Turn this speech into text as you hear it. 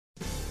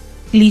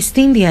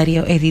Listín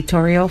Diario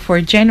Editorial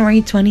for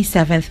January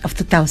 27th of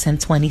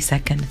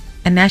 2022.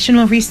 A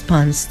national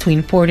response to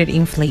imported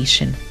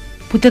inflation.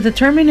 With the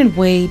determined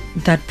weight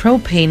that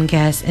propane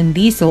gas and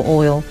diesel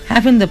oil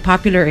have in the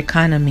popular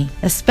economy,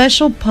 a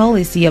special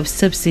policy of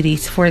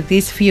subsidies for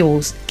these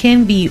fuels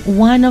can be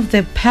one of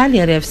the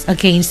palliatives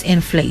against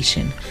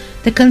inflation.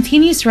 The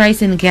continuous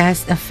rise in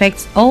gas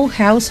affects all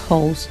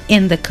households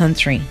in the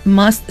country,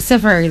 most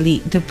severely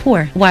the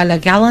poor, while a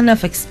gallon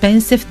of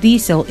expensive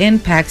diesel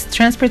impacts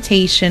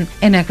transportation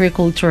and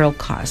agricultural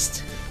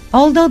costs.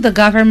 Although the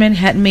government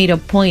had made a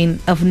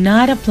point of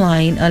not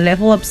applying a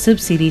level of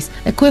subsidies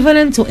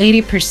equivalent to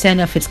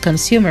 80% of its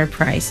consumer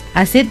price,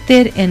 as it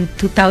did in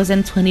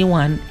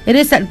 2021, it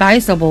is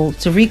advisable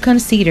to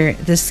reconsider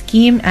the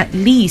scheme at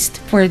least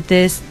for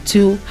these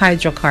two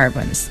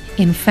hydrocarbons.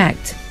 In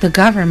fact, the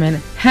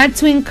government had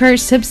to incur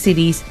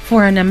subsidies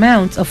for an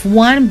amount of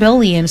 $1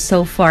 billion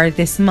so far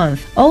this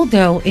month,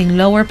 although in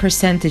lower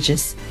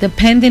percentages,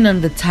 depending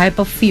on the type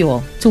of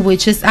fuel to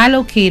which is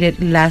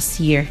allocated last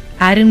year,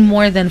 adding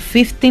more than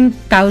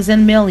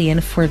 15,000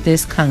 million for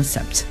this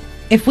concept.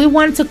 If we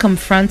want to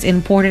confront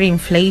imported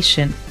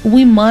inflation,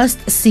 we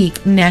must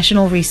seek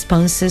national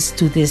responses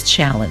to this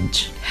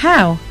challenge.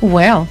 How?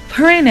 Well,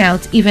 pouring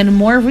out even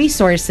more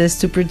resources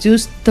to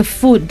produce the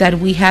food that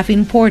we have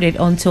imported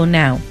until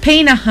now,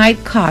 paying a high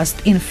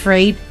cost in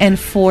freight and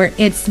for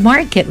its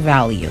market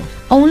value.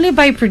 Only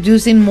by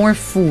producing more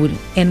food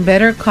in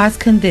better cost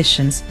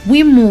conditions,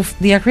 we move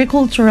the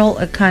agricultural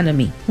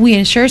economy. We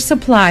ensure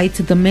supply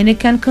to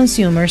Dominican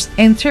consumers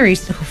and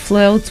tourists who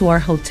flow to our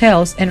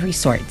hotels and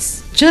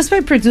resorts. Just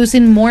by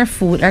producing more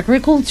food,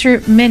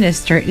 Agriculture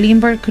Minister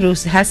Limber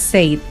Cruz has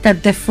said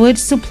that the food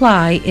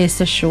supply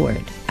is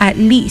assured, at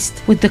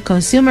least with the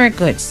consumer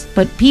goods,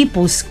 but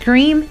people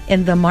scream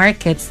in the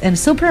markets and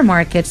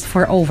supermarkets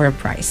for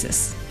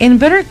overprices. In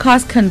better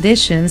cost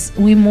conditions,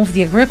 we move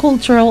the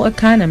agricultural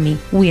economy.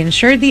 We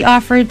ensure the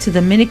offer to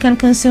Dominican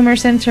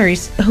consumers and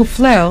tourists who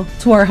flow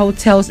to our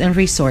hotels and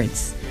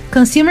resorts.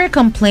 Consumer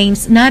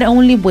complaints not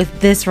only with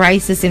these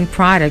rises in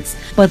products,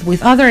 but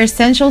with other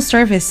essential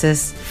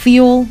services,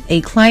 fuel,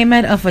 a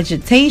climate of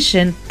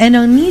agitation, and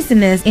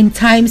uneasiness in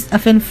times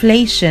of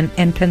inflation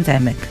and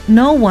pandemic.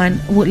 No one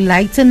would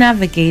like to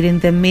navigate in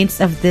the midst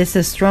of these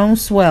strong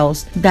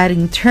swells that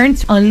in turn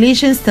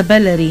unleash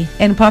instability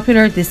and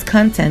popular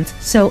discontent,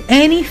 so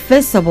any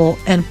feasible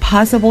and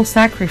possible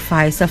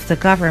sacrifice of the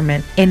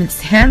government in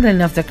its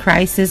handling of the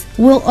crisis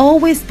will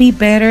always be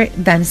better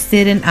than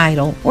sitting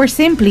idle or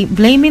simply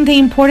blaming the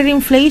imported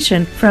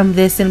inflation from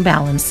these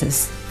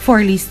imbalances. For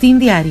Listín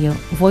Diario,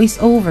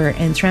 voiceover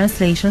and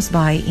translations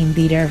by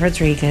Indira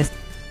Rodriguez.